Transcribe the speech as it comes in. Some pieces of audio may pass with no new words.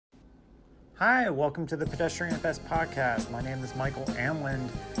Hi, welcome to the Pedestrian at Best podcast. My name is Michael Amland,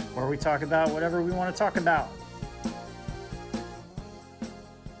 where we talk about whatever we want to talk about.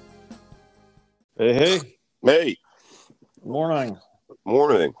 Hey. Good morning.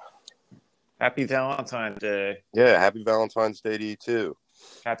 Morning. Happy Valentine's Day. Yeah, happy Valentine's Day to you too.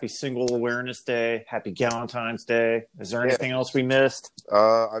 Happy Single Awareness Day. Happy Galentine's Day. Is there anything else we missed?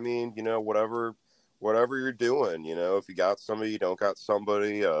 Whatever you're doing, if you got somebody, you don't got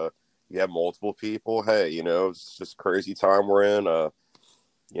somebody, you have multiple people, hey, it's just crazy time we're in,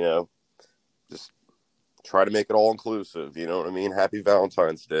 just try to make it all inclusive, you know what I mean? Happy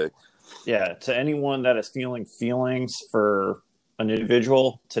Valentine's Day. Yeah, to anyone that is feeling feelings for an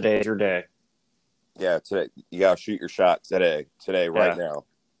individual, today's your day. Yeah, today you gotta shoot your shot today, right now.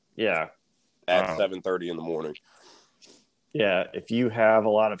 Yeah. At 7:30 in the morning. Yeah, if you have a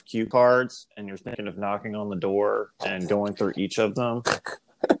lot of cue cards and you're thinking of knocking on the door and going through each of them,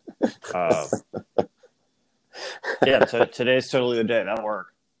 today's totally the day. That'll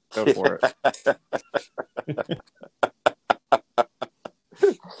work. Go for it.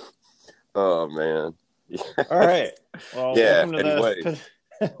 Oh man. All right. Well, yeah.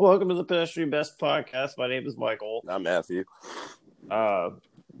 Welcome to the Pedestrian Best podcast. My name is Michael. I'm Matthew. I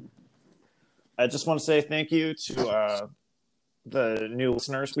just want to say thank you to the new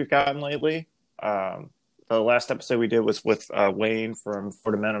listeners we've gotten lately. The last episode we did was with Wayne from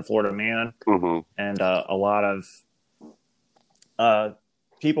Florida Men and Florida Man, and a lot of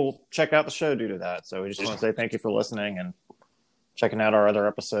people check out the show due to that. So we just want to say thank you for listening and checking out our other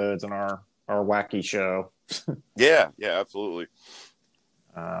episodes and our wacky show. Yeah, absolutely.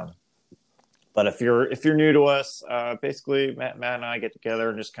 But if you're new to us, basically Matt and I get together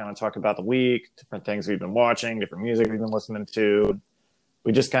and just kind of talk about the week, different things we've been watching, different music we've been listening to.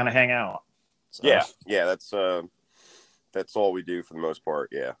 We just kind of hang out. So, yeah, that's all we do for the most part.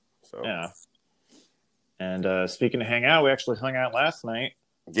 Yeah. So yeah. And speaking of hang out, we actually hung out last night.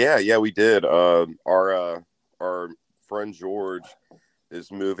 Yeah, we did. Our friend George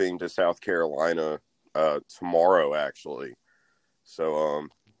is moving to South Carolina tomorrow, actually. So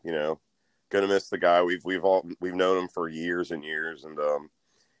gonna miss the guy. We've known him for years and years, and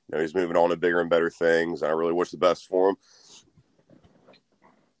he's moving on to bigger and better things. And I really wish the best for him.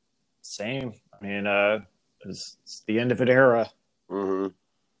 Same. I mean, it's the end of an era. Mm-hmm.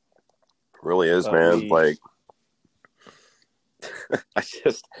 Really is, man. Like,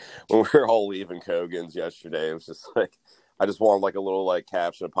 when we were all leaving Kogan's yesterday, it was just like, I just wanted like a little like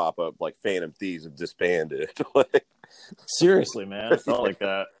caption to pop up, like Phantom Thieves have disbanded. Like, seriously, man, I felt like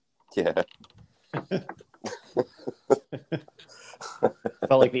that. Yeah.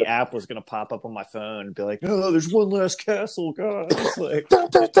 Felt like the app was gonna pop up on my phone and be like, "Oh, there's one last castle, guys!" Like,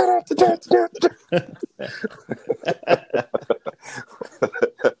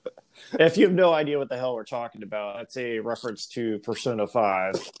 if you have no idea what the hell we're talking about, that's a reference to Persona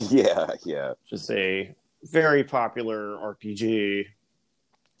 5. Yeah. Which is a very popular RPG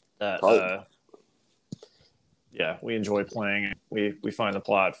that, we enjoy playing. We find the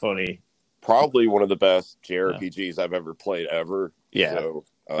plot funny. Probably one of the best JRPGs I've ever played ever. Yeah, so,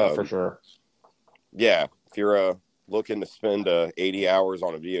 for sure. Yeah, if you're looking to spend 80 hours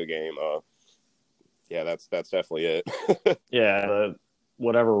on a video game, that's definitely it. Yeah,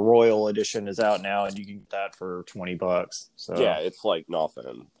 whatever Royal Edition is out now, and you can get that for $20. So yeah, it's like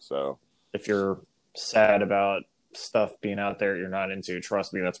nothing. So if you're sad about stuff being out there you're not into,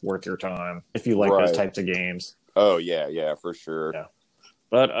 trust me, that's worth your time if you like those types of games. Oh yeah, for sure. Yeah,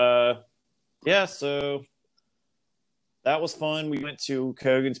 but so that was fun. We went to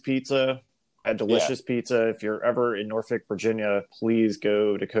Kogan's Pizza, had delicious pizza. If you're ever in Norfolk, Virginia, please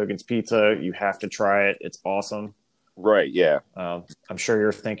go to Kogan's Pizza. You have to try it. It's awesome. Right, yeah. I'm sure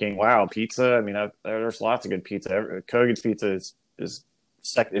you're thinking, wow, pizza? I mean, there's lots of good pizza. Kogan's Pizza is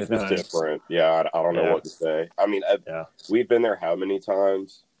second. It's different. Yeah, I don't know what to say. I mean, we've been there how many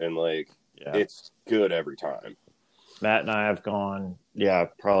times? And, it's good every time. Matt and I have gone,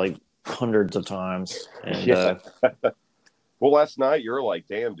 probably hundreds of times. And, well, last night you were like,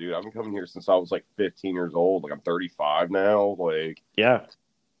 damn, dude, I've been coming here since I was like 15 years old. Like, I'm 35 now. Like, yeah.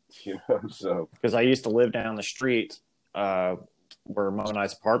 So. Because I used to live down the street where Mo and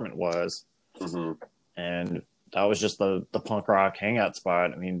I's apartment was. Mm-hmm. And that was just the punk rock hangout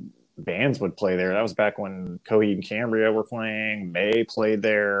spot. I mean, bands would play there. That was back when Coheed and Cambria were playing. May played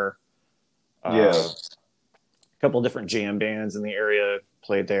there. A couple of different jam bands in the area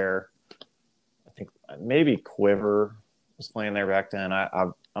played there. I think maybe Quiver was playing there back then.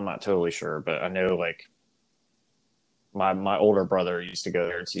 I'm not totally sure, but I know like my older brother used to go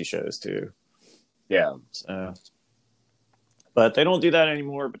there and see shows too. Yeah. So But they don't do that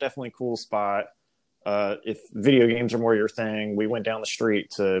anymore. But definitely cool spot. If video games are more your thing, we went down the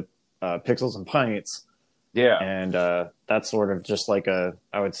street to Pixels and Pints. Yeah. And that's sort of just like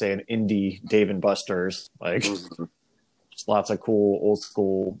I would say an indie Dave and Buster's, like just lots of cool old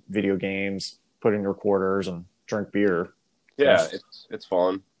school video games, put in your quarters and drink beer. Yeah, it's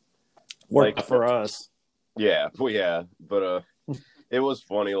fun. Worked like, for us. Yeah, well, yeah, but it was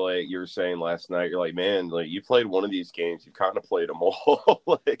funny. Like you were saying last night, you're like, man, like you played one of these games, you kind of played them all.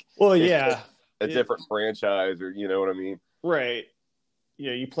 Like, well, yeah, a different franchise, or you know what I mean? Right.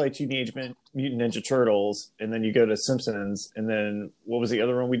 Yeah, you play Teenage Mutant Ninja Turtles, and then you go to Simpsons, and then what was the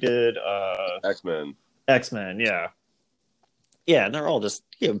other one we did? X-Men. X-Men, yeah. Yeah, and they're all just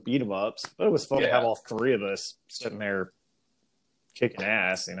beat 'em ups. But it was fun to have all three of us sitting there kicking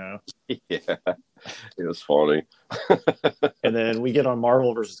ass, you know? Yeah, it was funny. And then we get on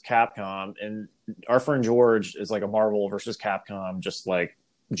Marvel versus Capcom, and our friend George is like a Marvel versus Capcom, just like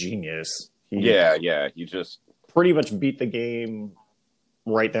genius. Yeah, you just pretty much beat the game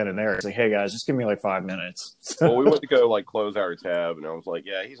right then and there. It's like, hey guys, just give me like 5 minutes. Well, we went to go like close our tab, and I was like,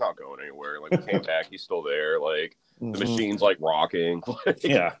 yeah, he's not going anywhere. Like we came back, he's still there. Like the machine's like rocking.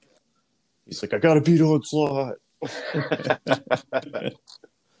 Yeah, he's like, I got to beat Onslaught.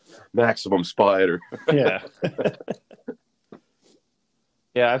 Maximum Spider. Yeah.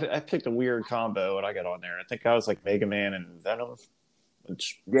 Yeah, I picked a weird combo and I got on there. I think I was like Mega Man and Venom.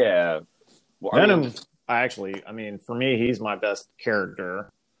 Which, yeah. Well, Venom, I mean, for me, he's my best character.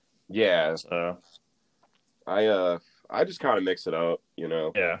 Yeah. So I just kind of mix it up, you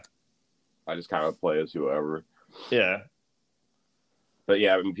know. Yeah. I just kind of play as whoever. Yeah. But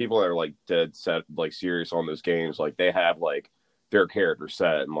yeah, I mean, people that are like dead set, like serious on those games, like they have like their character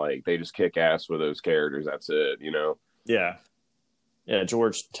set and like they just kick ass with those characters. That's it, you know? Yeah. Yeah.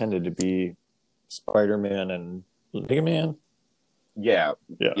 George tended to be Spider-Man and Mega Man. Yeah.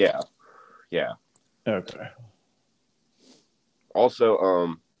 Okay.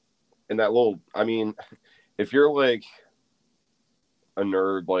 Also, in that little, I mean, if you're like a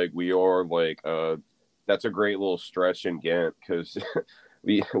nerd like we are, like, that's a great little stretch in Ghent because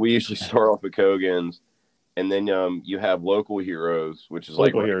we usually start off with Kogan's, and then you have Local Heroes, which is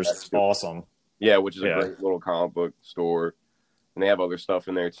Local Heroes is awesome. Yeah, which is a great little comic book store, and they have other stuff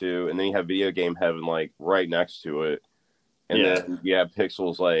in there too. And then you have Video Game Heaven like right next to it, and then you have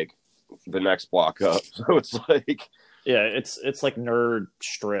Pixels like the next block up. So it's like it's like Nerd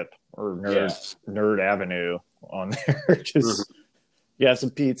Strip or Nerd Avenue on there. Just you have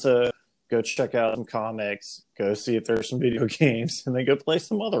some pizza. Go check out some comics, go see if there's some video games, and then go play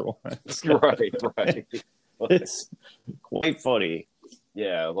some other ones. Right. It's quite funny.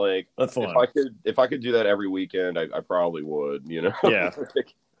 Yeah, like that's fun. If I could do that every weekend, I probably would, you know? Yeah.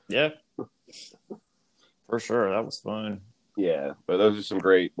 Yeah. For sure. That was fun. Yeah, but those are some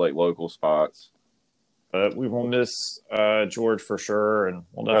great like local spots. But we will miss George for sure, and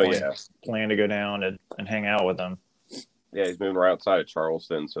we'll definitely plan to go down and hang out with him. Yeah, he's moving right outside of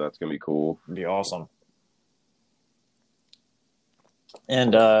Charleston, so that's gonna be cool. It'd be awesome.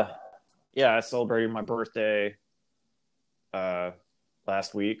 And I celebrated my birthday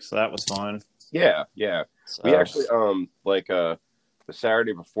last week, so that was fun. Yeah. So, we actually the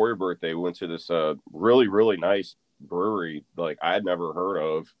Saturday before your birthday, we went to this really, really nice brewery like I had never heard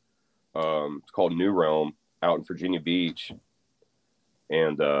of. It's called New Realm out in Virginia Beach.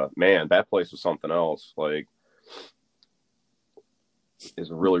 And man, that place was something else. Like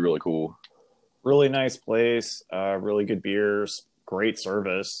is really, really cool. Really nice place. Really good beers. Great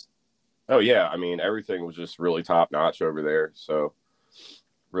service. Oh yeah, I mean everything was just really top notch over there. So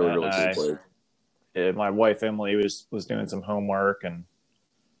really cool place. My wife Emily was doing some homework, and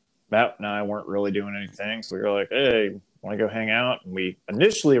Matt and I weren't really doing anything, so we were like, "Hey, want to go hang out?" And we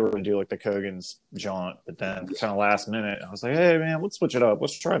initially were going to do like the Kogan's jaunt, but then kind of last minute, I was like, "Hey man, let's switch it up.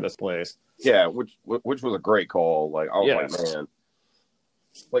 Let's try this place." Yeah, which was a great call. Like I was like, man.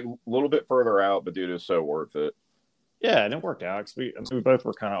 Like a little bit further out, but dude, it was so worth it. Yeah, and it worked out because we both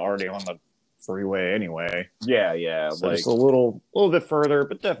were kind of already on the freeway anyway. Yeah. So like, just a little bit further,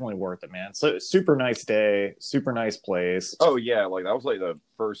 but definitely worth it, man. So super nice day, super nice place. Oh yeah, like that was like the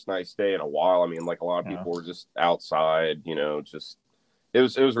first nice day in a while. I mean, like a lot of people were just outside, you know, just it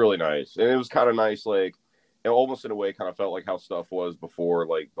was really nice, and it was kind of nice, like it almost in a way kind of felt like how stuff was before,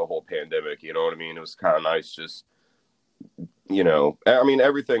 like the whole pandemic. You know what I mean? It was kind of nice, just. You know, I mean,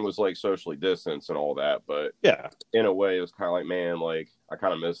 everything was like socially distanced and all that, but in a way, it was kind of like, man, like I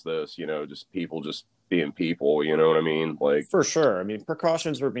kind of miss this, you know, just people just being people, you know what I mean? Like for sure. I mean,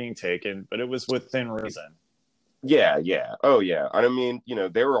 precautions were being taken, but it was within reason. Yeah. Oh yeah. I mean, you know,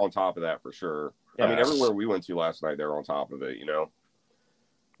 they were on top of that for sure. I mean, everywhere we went to last night, they're on top of it.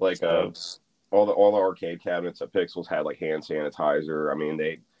 Like So, all the arcade cabinets at Pixels had like hand sanitizer. I mean,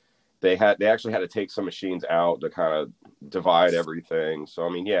 they actually had to take some machines out to kind of divide everything. So I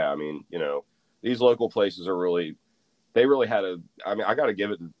mean, yeah, I mean, these local places are really, they really had to. I mean, I got to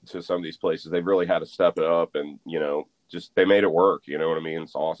give it to some of these places. They've really had to step it up, and just they made it work. You know what I mean?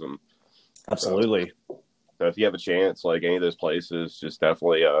 It's awesome. absolutely. So if you have a chance, like any of those places, just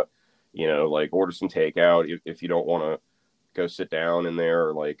definitely like order some takeout if you don't want to go sit down in there,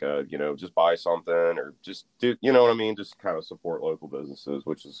 or like just buy something, or just do, you know what I mean, just kind of support local businesses,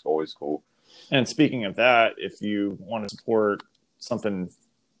 which is always cool. And speaking of that, if you want to support something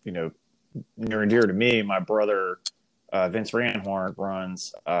near and dear to me, my brother Vince Ranhorn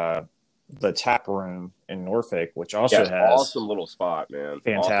runs the Tap Room in Norfolk, which also has awesome little spot, man.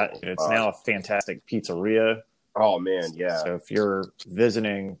 Fantastic. Awesome. It's now a fantastic pizzeria. Oh man, yeah. So if you're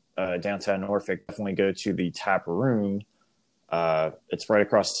visiting downtown Norfolk, definitely go to the Tap Room. It's right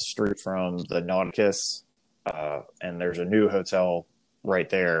across the street from the Nauticus, and there's a new hotel right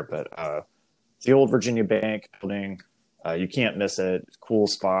there. But it's the old Virginia Bank building. You can't miss it. Cool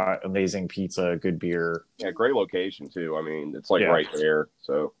spot, amazing pizza, good beer. Yeah, great location too. I mean, it's like right there.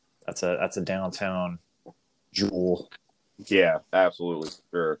 So that's a downtown jewel. Yeah, absolutely,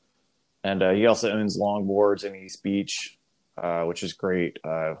 sure. And he also owns longboards in East Beach, which is great.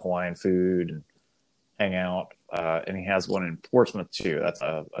 Hawaiian food and hang out. And he has one in Portsmouth too. That's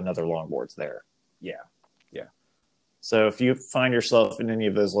another longboards there. Yeah. So if you find yourself in any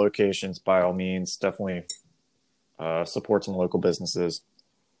of those locations, by all means, definitely support some local businesses.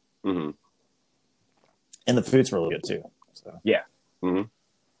 Mm-hmm. And the food's really good too. So yeah. Mm-hmm.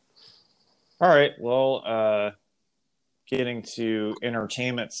 All right. Well, getting to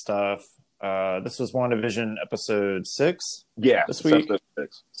entertainment stuff. This was WandaVision episode 6. Yeah, this week. Episode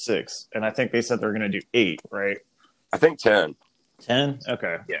 6. And I think they said they're going to do 8, right? I think 10. 10?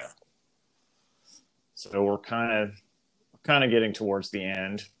 Okay. Yeah. So we're kind of getting towards the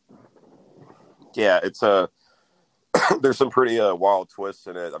end. Yeah, it's there's some pretty wild twists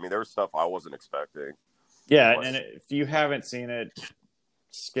in it. I mean, there's stuff I wasn't expecting. Yeah, and if you haven't seen it,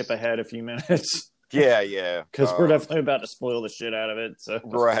 skip ahead a few minutes. Yeah. Because we're definitely about to spoil the shit out of it. So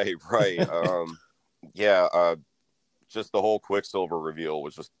Right. Just the whole Quicksilver reveal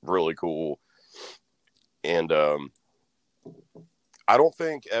was just really cool. And I don't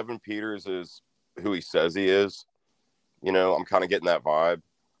think Evan Peters is who he says he is. I'm kind of getting that vibe.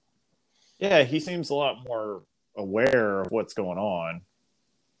 Yeah, he seems a lot more aware of what's going on.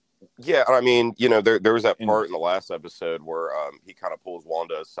 Yeah, I mean, there was that part in the last episode where he kind of pulls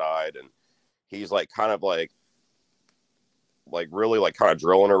Wanda aside and he's like kind of like really like kind of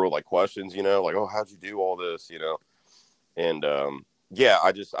drilling her with like questions, like, oh, how'd you do all this, and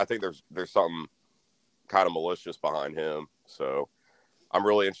I think there's something kind of malicious behind him. So I'm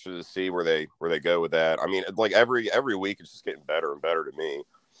really interested to see where they go with that. I mean, like every week it's just getting better and better to me.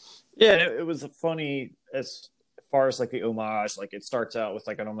 Yeah, it was funny as far as like the homage. Like it starts out with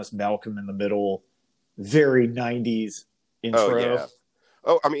like an almost Malcolm in the Middle, very 90s intro. Oh, yeah.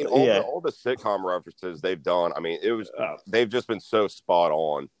 Oh, I mean, all the sitcom references they've done. I mean, they've just been so spot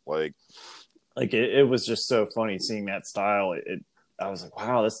on. Like it was just so funny seeing that style. I was like,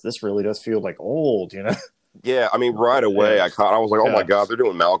 wow, this really does feel like old, Yeah, I mean, right away, I was like, oh my god, they're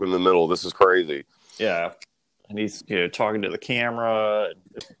doing Malcolm in the Middle. This is crazy. Yeah, and he's talking to the camera.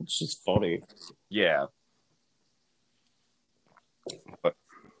 It's just funny. Yeah,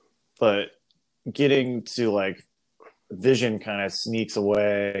 but getting to like Vision kind of sneaks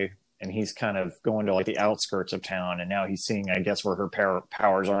away, and he's kind of going to like the outskirts of town, and now he's seeing, I guess, where her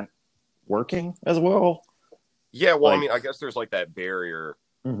powers aren't working as well. Yeah, well, I mean, I guess there's like that barrier.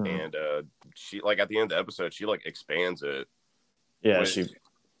 Mm-hmm. And she, like, at the end of the episode, she like expands it. Yeah, she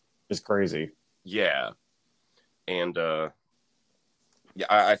is crazy. Yeah, and I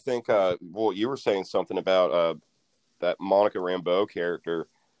think well, you were saying something about that Monica Rambeau character,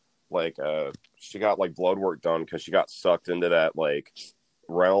 like she got like blood work done because she got sucked into that like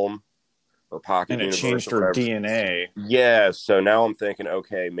realm or pocket, and it changed her DNA. Yeah, so now I'm thinking,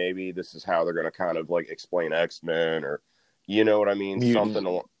 okay, maybe this is how they're going to kind of like explain X-Men, or you know what I mean? Mutant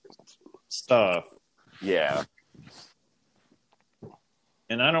something stuff. Yeah.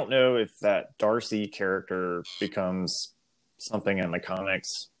 And I don't know if that Darcy character becomes something in the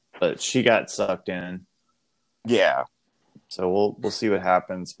comics, but she got sucked in. Yeah. So we'll see what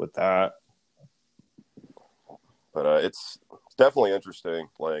happens with that. But it's definitely interesting.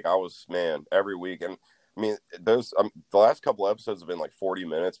 Like every week, and I mean those the last couple episodes have been like 40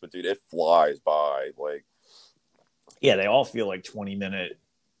 minutes, but dude, it flies by. Like, yeah, they all feel like 20-minute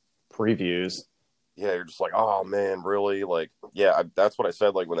previews. yeah, you're just like, oh man, really? Like, yeah, that's what I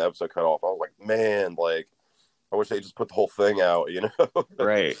said. Like when the episode cut off, I was like, man, like I wish they just put the whole thing out, you know?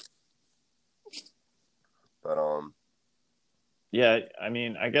 Right. But Yeah, I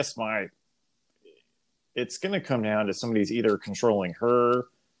mean, I guess it's going to come down to somebody's either controlling her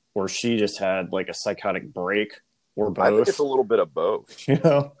or she just had like a psychotic break or I think it's both. a little bit of both. You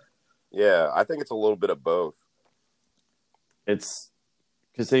know, Yeah, I think it's a little bit of both. it's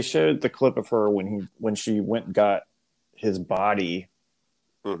because they showed the clip of her when she went and got his body,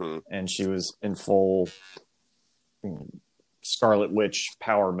 Mm-hmm. and she was in full Scarlet Witch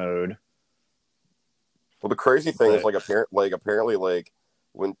power mode. Well, the crazy thing is, apparently, like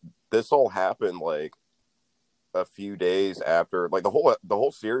when this all happened, like a few days after, like the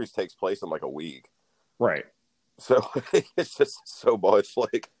whole series takes place in like a week. Right. So it's just so much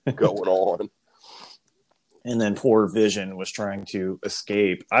like going on. And then poor Vision was trying to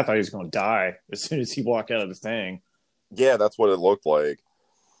escape. I thought he was going to die as soon as he walked out of the thing. Yeah, that's what it looked like.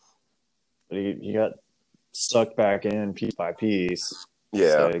 But he got sucked back in piece by piece.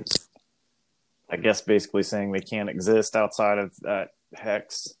 Yeah. So I guess basically saying they can't exist outside of that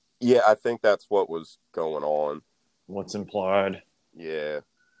hex. Yeah, I think that's what was going on. What's implied. Yeah.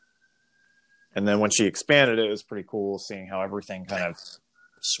 And then when she expanded it was pretty cool seeing how everything kind of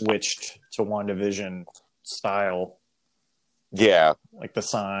switched to WandaVision style. Yeah. Like the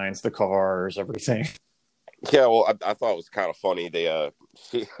signs, the cars, everything. Yeah, well, I thought it was kind of funny.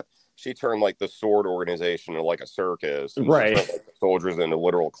 She turned like the sword organization into like a circus, and right? Turned, like, the soldiers into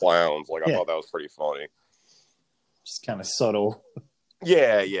literal clowns. Like I Yeah. thought that was pretty funny. Just kind of subtle.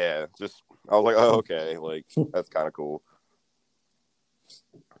 Yeah, yeah. Just I was like, oh, okay, like that's kind of cool.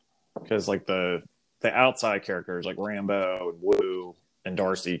 Because like the outside characters like Rambo and Wu and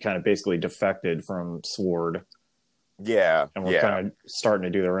Darcy kind of basically defected from Sword. Yeah, and were kind of starting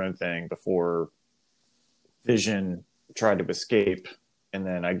to do their own thing before Vision tried to escape. And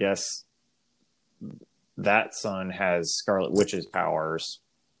then I guess that son has Scarlet Witch's powers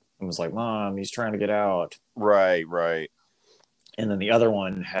and was like, Mom, he's trying to get out. Right, right. And then the other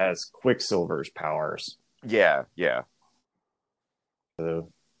one has Quicksilver's powers. Yeah, yeah.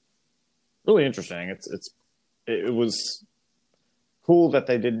 So, really interesting. It was cool that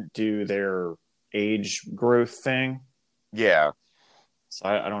they didn't do their age growth thing. Yeah. So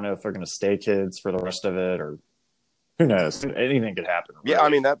I don't know if they're going to stay kids for the rest of it, or who knows? Anything could happen. Really. Yeah, I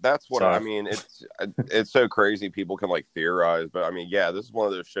mean that's what I mean. It's so crazy. People can like theorize, but I mean, yeah, this is one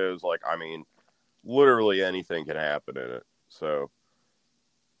of those shows. Like, I mean, literally anything can happen in it. So,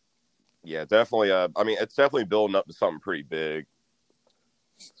 yeah, definitely. I mean, it's definitely building up to something pretty big.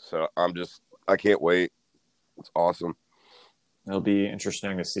 So I can't wait. It's awesome. It'll be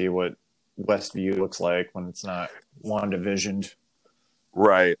interesting to see what Westview looks like when it's not WandaVisioned.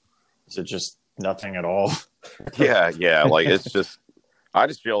 Right. Is it just nothing at all? Yeah, yeah. Like it's just, I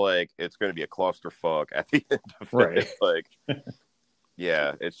just feel like it's going to be a clusterfuck at the end of it. Right. Like,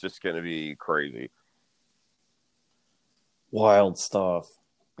 yeah, it's just going to be crazy. Wild stuff.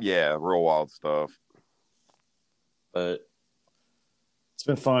 Yeah, real wild stuff. But it's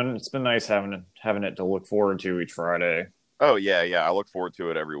been fun. It's been nice having it to look forward to each Friday. Oh yeah, yeah. I look forward to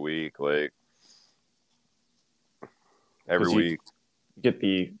it every week. Like every week. You get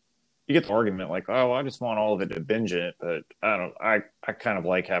the argument like, oh, I just want all of it to binge it, but I kind of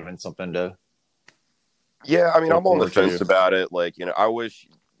like having something to. Yeah, I mean, I'm on the fence about it. Like, I wish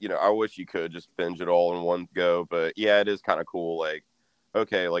you could just binge it all in one go. But yeah, it is kind of cool. Like,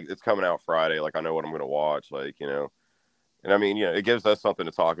 okay, like it's coming out Friday. Like, I know what I'm going to watch. Like, and I mean, it gives us something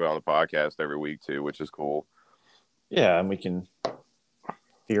to talk about on the podcast every week too, which is cool. Yeah, and we can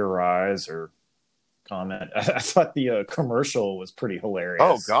theorize or comment. I thought the commercial was pretty hilarious.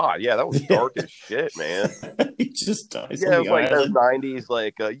 Oh God, yeah, that was dark as shit, man. He just dies. Yeah, it was like those '90s,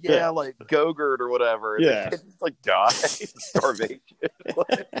 like like Go-Gurt or whatever. And yeah, the kid just like dies, starvation.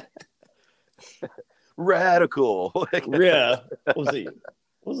 Radical. Yeah, what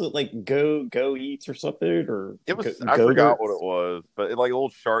was it like Go Eats or something, or it was? I forgot what it was, but like a little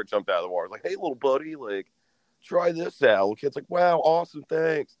shark jumped out of the water. Like, hey, little buddy, like try this out. The kid's like, wow, awesome,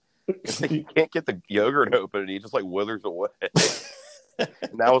 thanks. He can't get the yogurt open, and he just like withers away.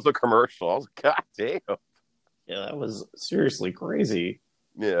 And that was a commercial. I was like, God damn. Yeah, that was seriously crazy.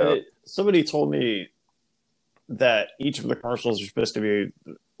 Yeah. Somebody told me that each of the commercials are supposed to be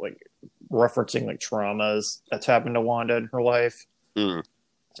like referencing like traumas that's happened to Wanda in her life. Mm.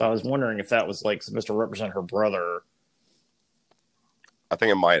 So I was wondering if that was like supposed to represent her brother. I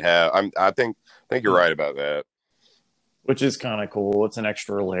think it might have. I think you're right about that. Which is kind of cool. It's an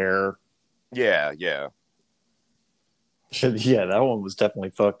extra layer. Yeah, yeah. Yeah, that one was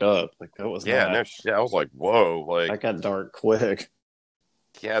definitely fucked up. Like that was Yeah, not. no shit. I was like, whoa, like, That got dark quick.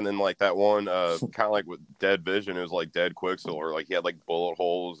 yeah, and then like that one, kind of like with Dead Vision, it was like Dead Quicksilver. Like he had like bullet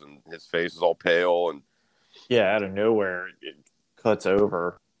holes and his face is all pale, and Yeah, out of nowhere it cuts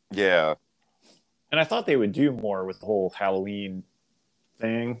over. yeah, And I thought they would do more with the whole Halloween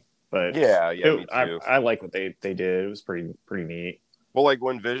thing, but yeah, me too. I like what they did. It was pretty neat. Well, like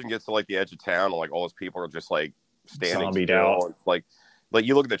when Vision gets to like the edge of town, and like all those people are just like standing Zombied out. still, and like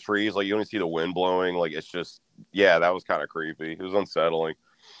you look at the trees, like you only see the wind blowing. Like it's just, yeah, that was kind of creepy. It was unsettling.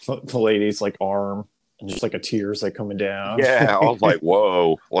 The lady's like arm and just like a tears like coming down. Yeah, I was like,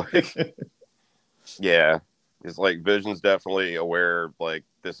 whoa, like, yeah, it's like Vision's definitely aware, like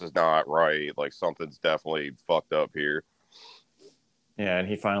this is not right. Like something's definitely fucked up here. Yeah, and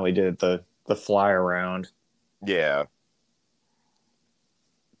he finally did the fly around. Yeah,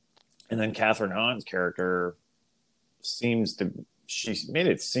 And then Catherine Hahn's character seems to she made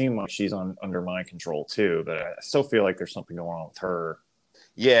it seem like she's under my control too, but I still feel like there's something going on with her.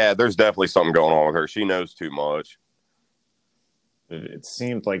 yeah, there's definitely something going on with her. She knows too much. It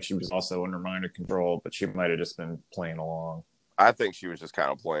seemed like she was also under my control, but she might have just been playing along. I think she was just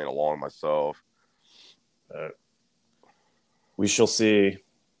kind of playing along myself. We shall see.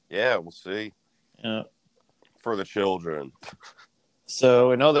 Yeah, we'll see. Yeah. For the children.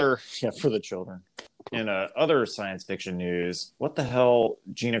 So another for the children. In other science fiction news, what the hell,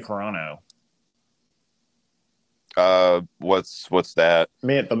 Gina Carano? What's that? The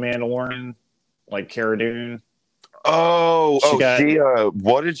Mandalorian, like Cara Dune. She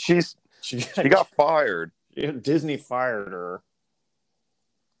what did she got fired. Disney fired her,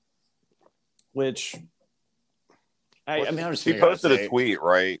 which I mean, I'm just she posted a tweet,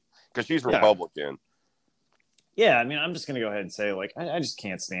 right? Because she's Republican. Yeah, I mean, I'm just gonna go ahead and say, like, I just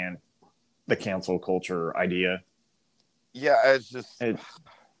can't stand the cancel culture idea. Yeah, it's just, and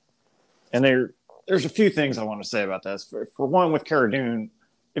there's a few things I want to say about this. For one, with Cara Dune,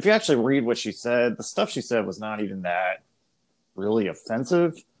 if you actually read what she said, the stuff she said was not even that really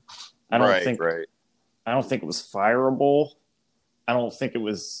offensive. I don't think it was fireable. I don't think it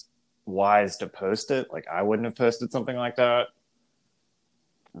was wise to post it. Like, I wouldn't have posted something like that.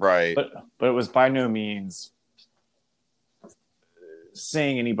 Right. But it was by no means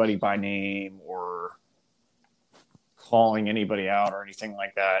saying anybody by name or calling anybody out or anything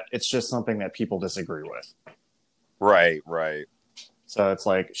like that. It's just something that people disagree with. Right. So it's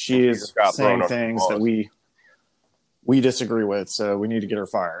like she is saying things that we disagree with, so we need to get her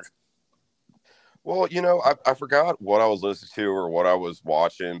fired. Well, I forgot what I was listening to or what I was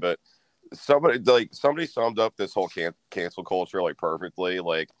watching, but somebody summed up this whole cancel culture like perfectly.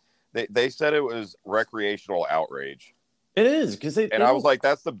 Like they said it was recreational outrage. It is, because I was like,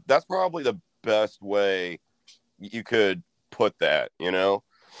 that's probably the best way you could put that, Yeah,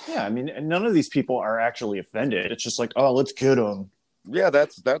 I mean, none of these people are actually offended. It's just like, oh, let's get them. Yeah,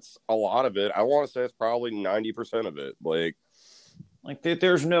 that's a lot of it. I want to say it's probably 90% of it. Like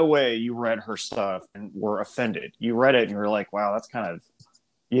there's no way you read her stuff and were offended. You read it and you're like, wow, that's kind of,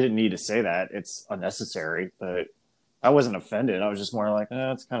 you didn't need to say that. It's unnecessary. But I wasn't offended. I was just more like,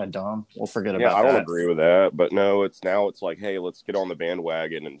 it's kind of dumb. We'll forget about that. Yeah, I don't agree with that. But no, it's like, hey, let's get on the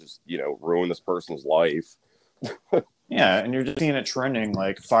bandwagon and just, ruin this person's life. Yeah, and you're just seeing it trending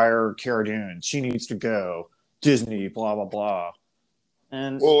like, fire Cara Dune. She needs to go. Disney, blah, blah, blah.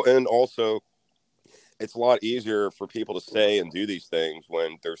 And also, it's a lot easier for people to say and do these things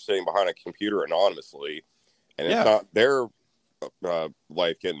when they're sitting behind a computer anonymously, and it's not their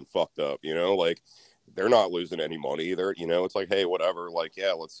life getting fucked up. Like they're not losing any money. They're, it's like, hey, whatever. Like,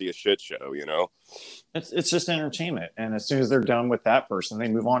 yeah, let's see a shit show. It's just entertainment, and as soon as they're done with that person, they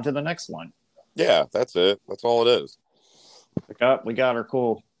move on to the next one. Yeah, that's it. That's all it is. We got her.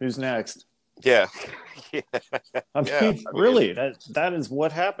 Cool. Who's next? Yeah. I mean, really, that is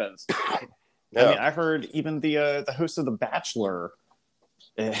what happens. Yeah. I mean, I heard even the host of The Bachelor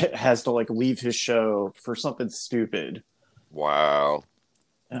has to like leave his show for something stupid. Wow.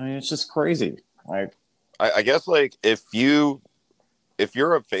 I mean, it's just crazy. Like, I guess like if you're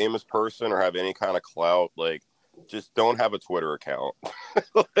a famous person or have any kind of clout, like just don't have a Twitter account.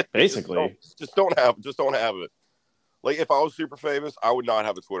 Basically, just don't have it. Like if I was super famous, I would not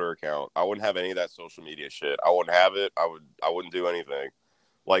have a Twitter account. I wouldn't have any of that social media shit. I wouldn't have it. I wouldn't do anything.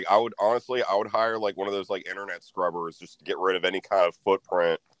 Like I would hire like one of those like internet scrubbers just to get rid of any kind of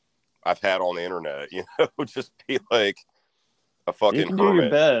footprint I've had on the internet. Just be like a fucking. You can do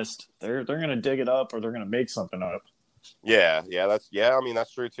your best. They're gonna dig it up or they're gonna make something up. Yeah. I mean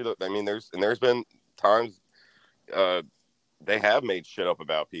that's true too. I mean there's been times they have made shit up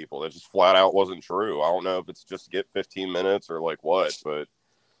about people that just flat out wasn't true. I don't know if it's just to get 15 minutes or like what, but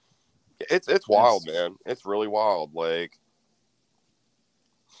it's wild, man. It's really wild. Like,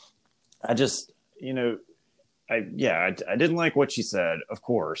 I just, I didn't like what she said, of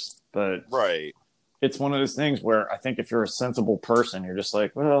course, but right. It's one of those things where I think if you're a sensible person, you're just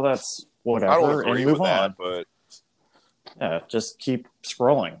like, well, that's whatever, I don't agree and move with on. That, but yeah, just keep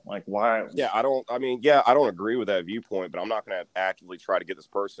scrolling. Like, why? Yeah, I don't agree with that viewpoint, but I'm not going to actively try to get this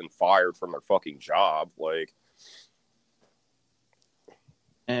person fired from their fucking job. Like,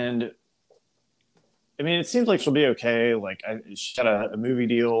 and I mean, it seems like she'll be okay. Like, she got a movie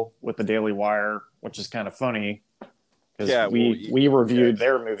deal with the Daily Wire, which is kind of funny because we reviewed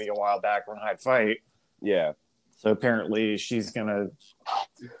their movie a while back, When I'd Fight. Yeah. So apparently she's gonna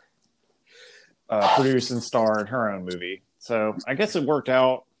produce and star in her own movie. So I guess it worked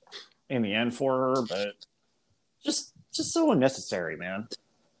out in the end for her, but just so unnecessary, man.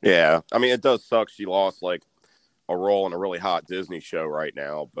 Yeah, I mean, it does suck. She lost like a role in a really hot Disney show right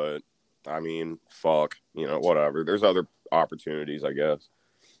now, but I mean, fuck, whatever. There's other opportunities, I guess.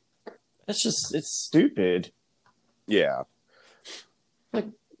 It's stupid. Yeah. Like,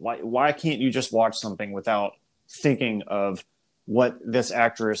 why can't you just watch something without thinking of what this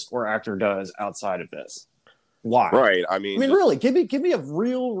actress or actor does outside of this? Why? Right. I mean, really, give me a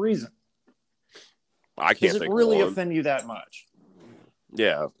real reason. I can't. Does it really offend you that much?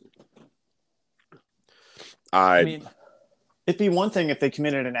 Yeah. I mean, it'd be one thing if they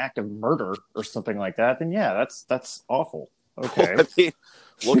committed an act of murder or something like that. Then yeah, that's awful. Okay. I mean,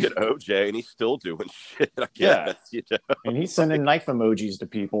 look at OJ, and he's still doing shit. I guess. Yeah. And he's sending knife emojis to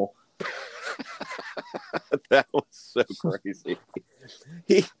people. That was so crazy.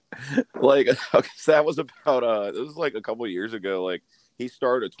 That was about this was like a couple of years ago. Like, he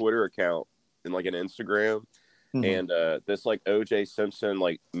started a Twitter account and like an Instagram, and this like OJ Simpson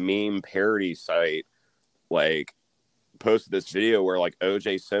like meme parody site like posted this video where like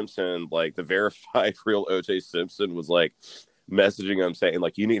OJ Simpson, like the verified real OJ Simpson, was like messaging him saying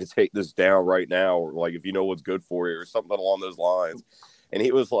like, you need to take this down right now, or like if you know what's good for you, or something along those lines. And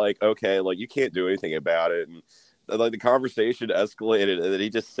he was like, okay, like you can't do anything about it. And like the conversation escalated, and then he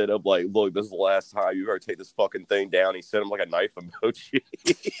just set up like, look, this is the last time you gotta take this fucking thing down. He sent him like a knife emoji.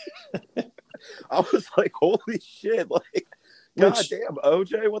 I was like, holy shit, like, god damn,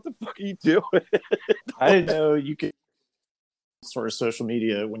 OJ, what the fuck are you doing? I didn't know you could sort of social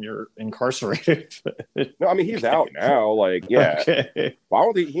media when you're incarcerated. No, I mean, he's out now. Like, yeah. Okay. Why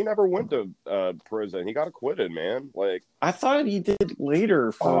would he never went to prison? He got acquitted, man. Like, I thought he did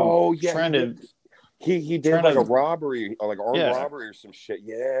later. He did like a robbery, like armed robbery or some shit.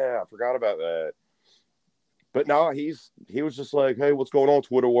 Yeah, I forgot about that. But no, he was just like, hey, what's going on,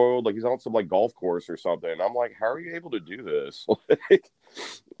 Twitter world? Like, he's on some like golf course or something. And I'm like, how are you able to do this? Like,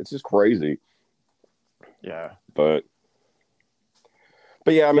 it's just crazy. Yeah. But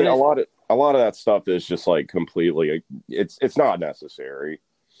yeah, I mean, a lot of that stuff is just like completely, it's not necessary.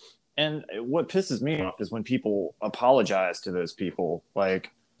 And what pisses me off is when people apologize to those people.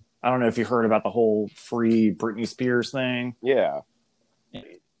 Like, I don't know if you heard about the whole free Britney Spears thing. Yeah.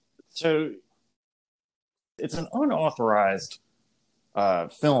 So it's an unauthorized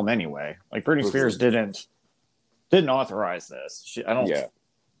film anyway. Like, Britney Spears didn't authorize this. I don't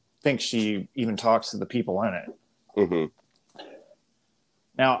think she even talks to the people in it. Mm-hmm.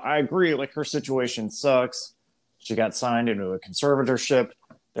 Now, I agree, like, her situation sucks. She got signed into a conservatorship.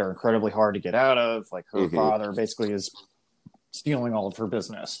 They're incredibly hard to get out of. Like, her father basically is stealing all of her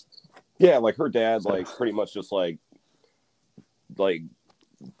business. Yeah, like, her dad, like, pretty much just,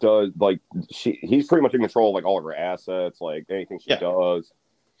 does, like, he's pretty much in control of, like, all of her assets, like, anything she does.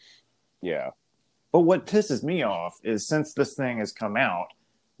 Yeah. But what pisses me off is, since this thing has come out,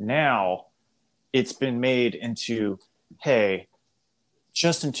 now it's been made into, hey,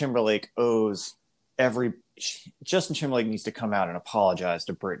 Justin Timberlake needs to come out and apologize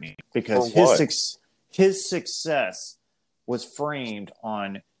to Britney because his success was framed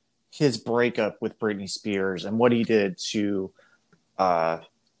on his breakup with Britney Spears and what he did to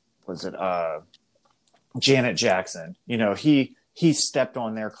Janet Jackson. He stepped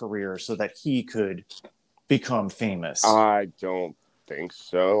on their career so that he could become famous. I don't think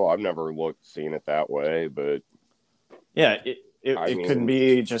so. I've never seen it that way, but yeah, it couldn't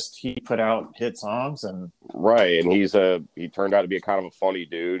be just he put out hit songs and right, and he turned out to be a kind of a funny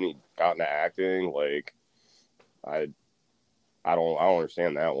dude, and he got into acting. Like, I don't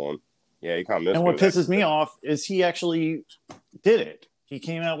understand that one. Yeah, he kind of missed. And what pisses me off is he actually did it. He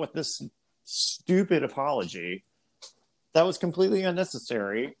came out with this stupid apology that was completely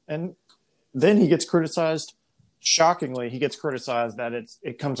unnecessary, and then he gets criticized shockingly, he gets criticized that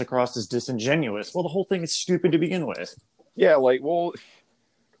it comes across as disingenuous. Well, the whole thing is stupid to begin with. Yeah, like, well,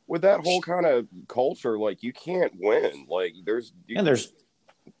 with that whole kind of culture, like, you can't win. Like, there's there's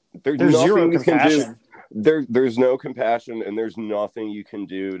zero nothing you can do. compassion. There's no compassion, and there's nothing you can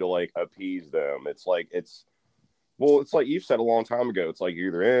do to like appease them. It's like it's like you've said a long time ago. It's like you're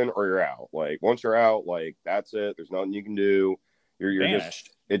either in or you're out. Like once you're out, like that's it. There's nothing you can do. You're Vanished.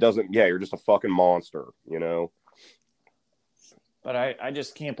 just it doesn't. Yeah, you're just a fucking monster. You know. But I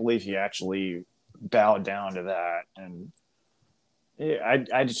just can't believe he actually bowed down to that. And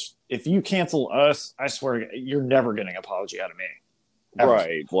I just, if you cancel us, I swear you're never getting an apology out of me. Ever.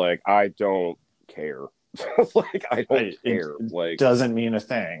 Right. Like, I don't care. Like, I don't care. Like, doesn't mean a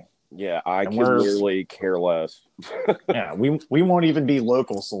thing. Yeah, I can literally care less. Yeah, we won't even be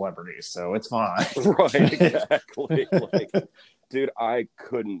local celebrities, so it's fine. Right, exactly. Like, dude, I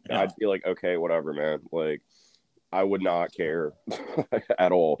couldn't. Yeah. I'd be like, okay, whatever, man. Like, I would not care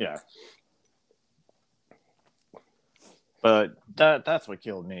at all. Yeah. But that's what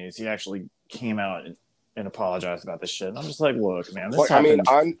killed me is he actually came out and apologized about this shit. And I'm just like, look, man, this happened.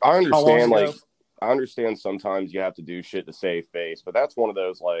 I mean, I understand, like, I understand sometimes you have to do shit to save face, but that's one of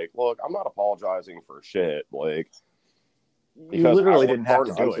those, like, look, I'm not apologizing for shit. Like, you literally didn't have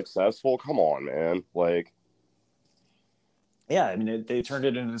to do it. Successful. Come on, man. Like, yeah, I mean, they turned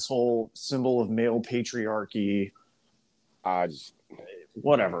it into this whole symbol of male patriarchy.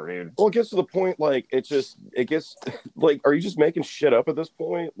 Whatever, dude. Well, it gets to the point, like, it gets, like, are you just making shit up at this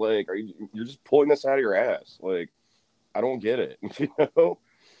point? Like, you're just pulling this out of your ass? Like, I don't get it, you know?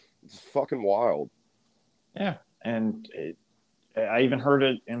 It's fucking wild. Yeah, and I even heard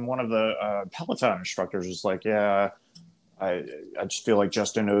it in one of the Peloton instructors. It's like, yeah, I just feel like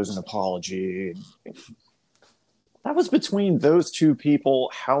Justin owes an apology. That was between those two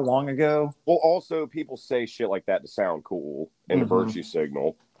people how long ago? Well, also, people say shit like that to sound cool in the virtue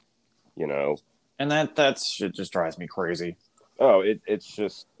signal, you know? And that shit just drives me crazy. Oh,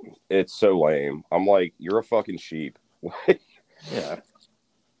 it's so lame. I'm like, you're a fucking sheep. Yeah.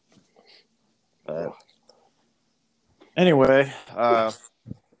 Anyway,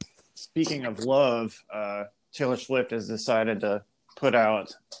 speaking of love, Taylor Swift has decided to put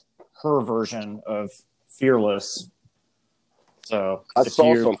out her version of Fearless. So I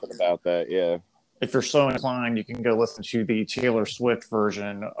saw something about that, yeah. If you're so inclined, you can go listen to the Taylor Swift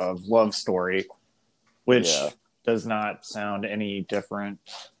version of Love Story, which does not sound any different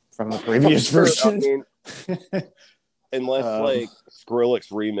from the previous version. I mean, unless like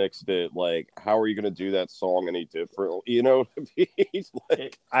Skrillex remixed it, like how are you going to do that song any different? You know what I mean?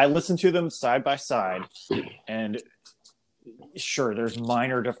 Like, I listened to them side by side, and sure, there's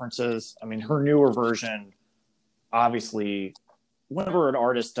minor differences. I mean, her newer version, obviously, whenever an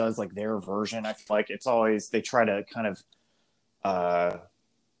artist does like their version, I feel like it's always they try to kind of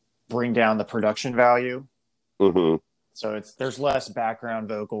bring down the production value. Mm-hmm. So there's less background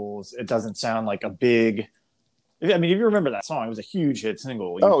vocals. It doesn't sound like a big. I mean, if you remember that song, it was a huge hit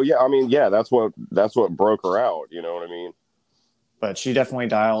single. Oh yeah, I mean, yeah, that's what broke her out. You know what I mean? But she definitely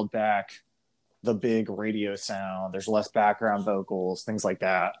dialed back the big radio sound. There's less background vocals, things like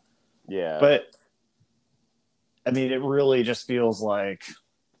that. Yeah. But I mean, it really just feels like,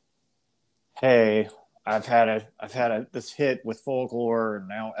 hey, I've had this hit with Folklore and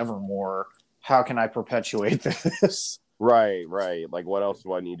now Evermore. How can I perpetuate this? Right. Like, what else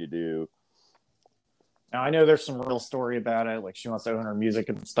do I need to do? Now, I know there's some real story about it. Like, she wants to own her music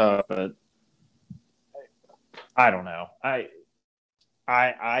and stuff, but I don't know. I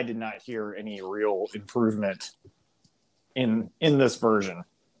did not hear any real improvement in this version.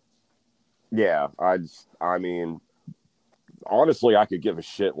 Yeah, I mean, honestly, I could give a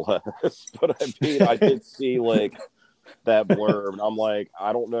shit less, but I mean, I did see like that blurb, and I'm like,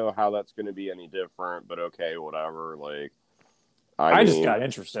 I don't know how that's going to be any different, but okay, whatever. Like, I just got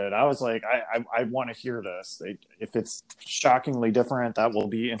interested. I was like, I want to hear this. If it's shockingly different, that will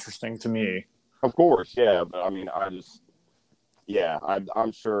be interesting to me. Of course, yeah, but I mean, I'm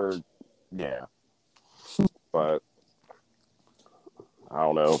sure, yeah, but I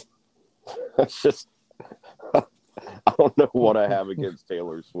don't know. It's just, I don't know what I have against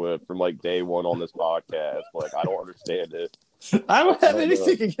Taylor Swift from like day one on this podcast. Like, I don't understand it. I don't have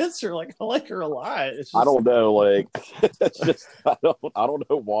anything against her. Like, I like her a lot. It's just, I don't know. Like, it's just, I don't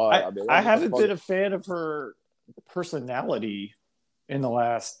know why. I haven't been a fan of her personality in the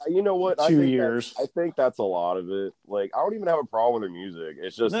last you know what 2 years. I think that's a lot of it. Like, I don't even have a problem with her music.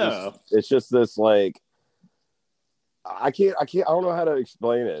 It's just this like, I don't know how to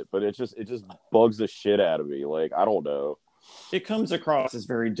explain it, but it just bugs the shit out of me. Like, I don't know. It comes across as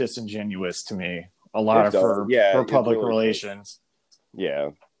very disingenuous to me. a lot of her public really relations. Does. Yeah.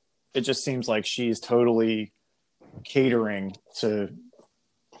 It just seems like she's totally catering to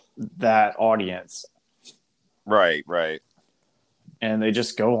that audience. Right, right. And they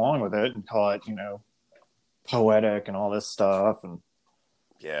just go along with it and call it, poetic and all this stuff. And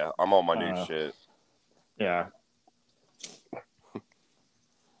yeah, I'm on my new shit. Yeah.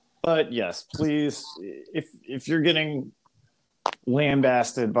 But yes, please, if you're getting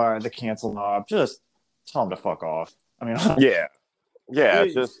lambasted by the cancel mob, just tell them to fuck off. I mean, yeah,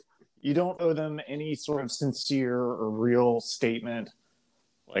 you don't owe them any sort of sincere or real statement.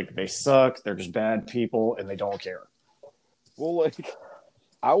 Like, they suck, they're just bad people, and they don't care. Well, like,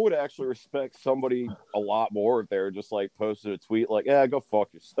 I would actually respect somebody a lot more if they were just like posted a tweet like, "Yeah, go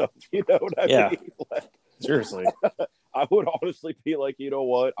fuck yourself." You know what I mean? Like, seriously. I would honestly be like, you know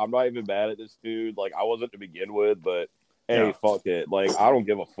what? I'm not even mad at this dude. Like, I wasn't to begin with, but hey, fuck it. Like, I don't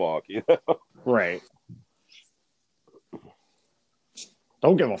give a fuck, you know? Right.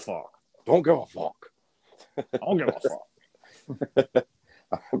 Don't give a fuck. Don't give a fuck. Don't give a fuck.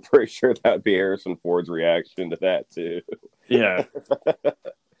 I'm pretty sure that'd be Harrison Ford's reaction to that too. Yeah.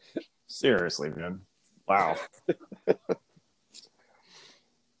 Seriously, man. Wow.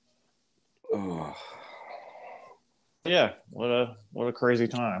 Yeah, what a crazy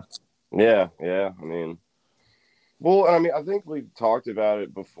time. Yeah. I mean, I think we've talked about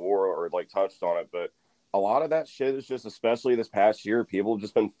it before or like touched on it, but a lot of that shit is just, especially this past year, people have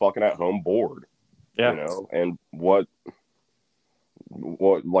just been fucking at home bored. Yeah. You know, and what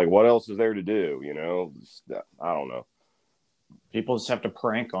else is there to do? You know, I don't know. People just have to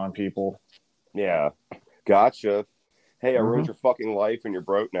prank on people. Yeah. Gotcha. Hey, I ruined your fucking life and you're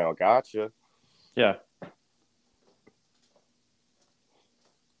broke now. Gotcha. Yeah.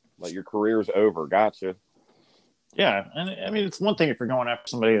 Like, your career's over. Gotcha. Yeah. And I mean, it's one thing if you're going after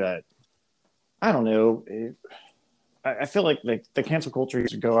somebody that, I don't know. I feel like the cancel culture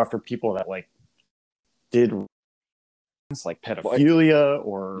used to go after people that like did like pedophilia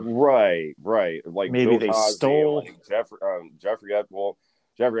or right. Like maybe Bill they Cosby, stole. like Jeffrey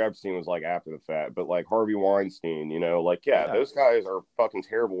Epstein was like after the fact, but like Harvey Weinstein, you know, like those guys are fucking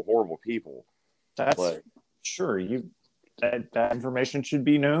terrible, horrible people. That's like, sure that information should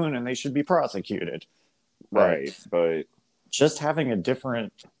be known and they should be prosecuted. Right, but just having a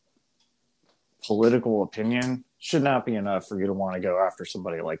different political opinion should not be enough for you to want to go after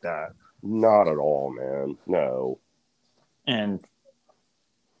somebody like that. Not at all, man. No. And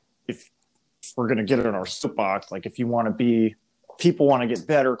if we're going to get in our soapbox, like if you want to be, people want to get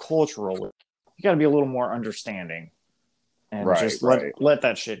better culturally, you got to be a little more understanding and just let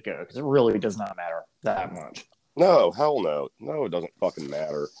that shit go, because it really does not matter that much. No, hell no. No, it doesn't fucking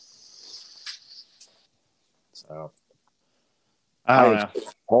matter. So, I don't know.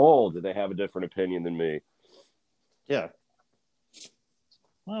 Paul, did they have a different opinion than me? Yeah.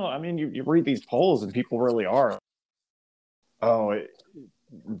 Well, I mean, you read these polls and people really are,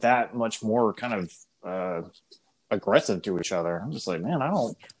 that much more kind of aggressive to each other. I'm just like, man,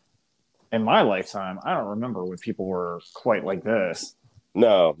 in my lifetime, I don't remember when people were quite like this.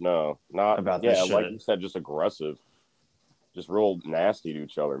 No, not about this shit. Like you said, just aggressive, just real nasty to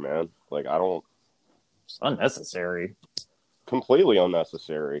each other, man. Like, I don't. It's unnecessary. Completely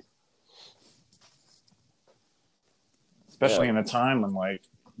unnecessary. Especially in a time when, like,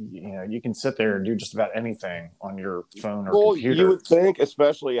 you can sit there and do just about anything on your phone or computer. You would think,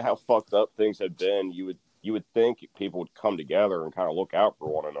 especially how fucked up things have been, you would think people would come together and kind of look out for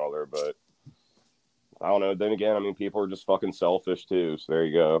one another, but I don't know. Then again, I mean, people are just fucking selfish too. So there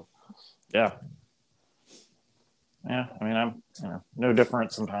you go. Yeah. Yeah. I mean, I'm no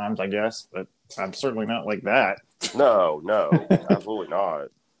different sometimes, I guess, but I'm certainly not like that. No, absolutely not.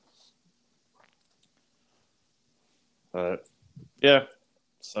 But yeah,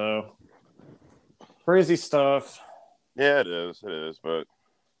 so crazy stuff. Yeah, it is, but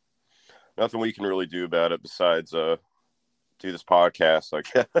nothing we can really do about it besides do this podcast, I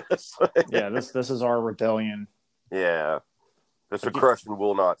guess. Yeah, this is our rebellion. Yeah. This aggression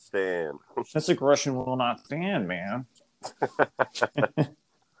will not stand. This aggression will not stand, man.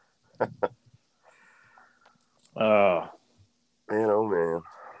 Man, oh man.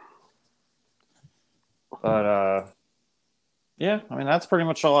 But yeah, I mean, that's pretty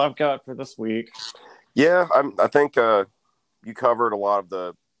much all I've got for this week. Yeah, I think you covered a lot of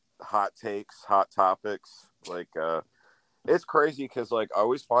the hot takes, hot topics. Like, it's crazy because, like, I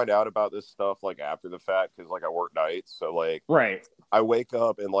always find out about this stuff, like, after the fact because, like, I work nights. So, like, right. I wake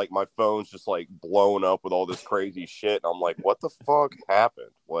up and, like, my phone's just, like, blown up with all this crazy shit. And I'm like, what the fuck happened?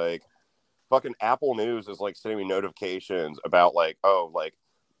 Like, fucking Apple News is, like, sending me notifications about, like, oh, like,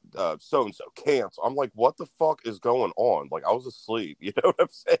 so and so cancel. I'm like, what the fuck is going on? Like, I was asleep. You know what I'm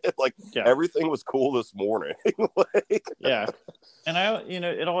saying? Like, everything was cool this morning. Like, yeah, and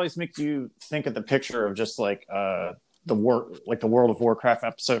it always makes you think of the picture of just like the World of Warcraft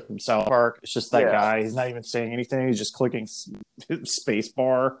episode from South Park. It's just that guy. He's not even saying anything. He's just clicking space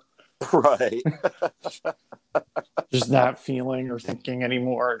bar. Right. Just not feeling or thinking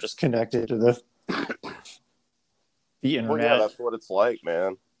anymore. Just connected to the internet. Well, yeah, that's what it's like,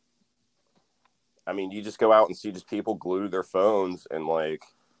 man. I mean, you just go out and see just people glued to their phones and like,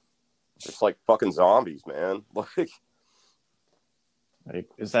 just like fucking zombies, man. Like,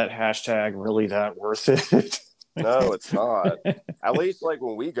 is that hashtag really that worth it? No, it's not. At least like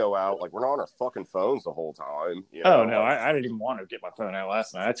when we go out, like we're not on our fucking phones the whole time. You know? Oh no, I didn't even want to get my phone out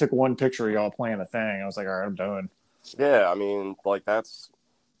last night. I took one picture of y'all playing the thing. I was like, all right, I'm done. Yeah, I mean, like that's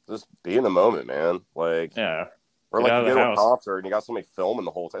just be in the moment, man. Like, yeah. Or like you go to a concert and you got somebody filming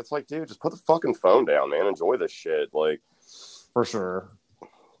the whole time. It's like, dude, just put the fucking phone down, man. Enjoy this shit. Like, for sure.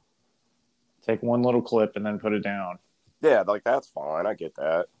 Take one little clip and then put it down. Yeah, like that's fine. I get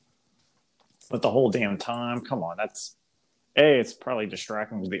that. But the whole damn time, come on, that's A, it's probably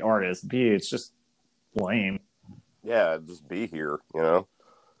distracting to the artist. B, it's just lame. Yeah, just be here, you know.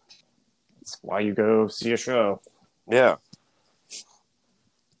 That's why you go see a show. Yeah.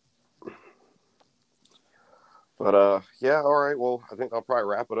 But yeah, all right. Well, I think I'll probably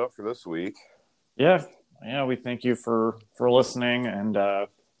wrap it up for this week. Yeah. Yeah, we thank you for listening, and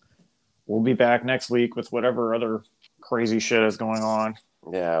we'll be back next week with whatever other crazy shit is going on.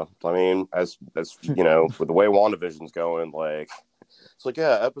 Yeah, I mean, as you know, with the way WandaVision's going, like it's like,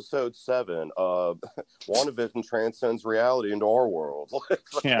 yeah, episode 7, WandaVision transcends reality into our world.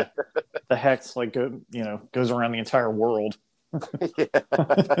 Yeah, the hex like goes around the entire world.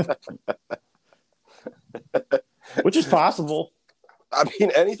 Which is possible. I mean,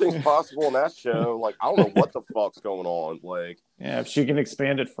 anything's possible in that show. Like, I don't know what the fuck's going on. Like, yeah, if she can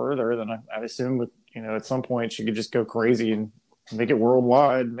expand it further, then I assume with at some point she could just go crazy and make it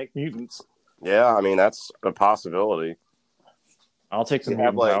worldwide, make mutants. Yeah, I mean, that's a possibility. I'll take some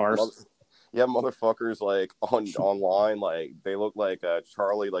mutant powers. Yeah, motherfuckers like online, like they look like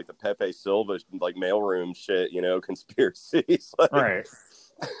Charlie, like the Pepe Silva like mailroom shit, conspiracies. Like, right.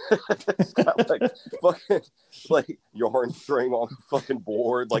 It's got like fucking like yarn string on the fucking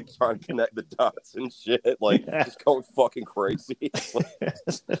board, like trying to connect the dots and shit, like just going fucking crazy.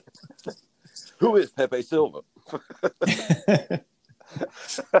 Who is Pepe Silva?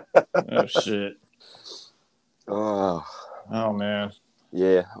 Oh shit. Oh man.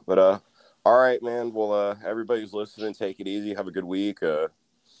 Yeah, but all right, man. Well, everybody's listening. Take it easy. Have a good week.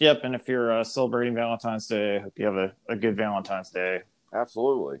 Yep, and if you're celebrating Valentine's Day, I hope you have a good Valentine's Day.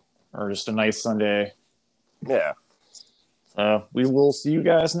 Absolutely. Or just a nice Sunday. Yeah. We will see you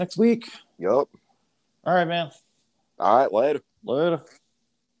guys next week. Yup. All right, man. All right, later. Later.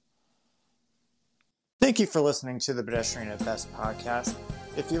 Thank you for listening to the Pedestrian at Best podcast.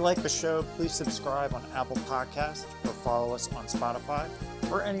 If you like the show, please subscribe on Apple Podcasts or follow us on Spotify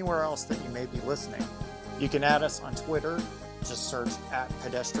or anywhere else that you may be listening. You can add us on Twitter, just search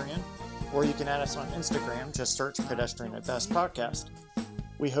 @pedestrian, or you can add us on Instagram, just search Pedestrian at Best podcast.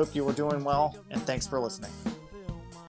 We hope you are doing well, and thanks for listening.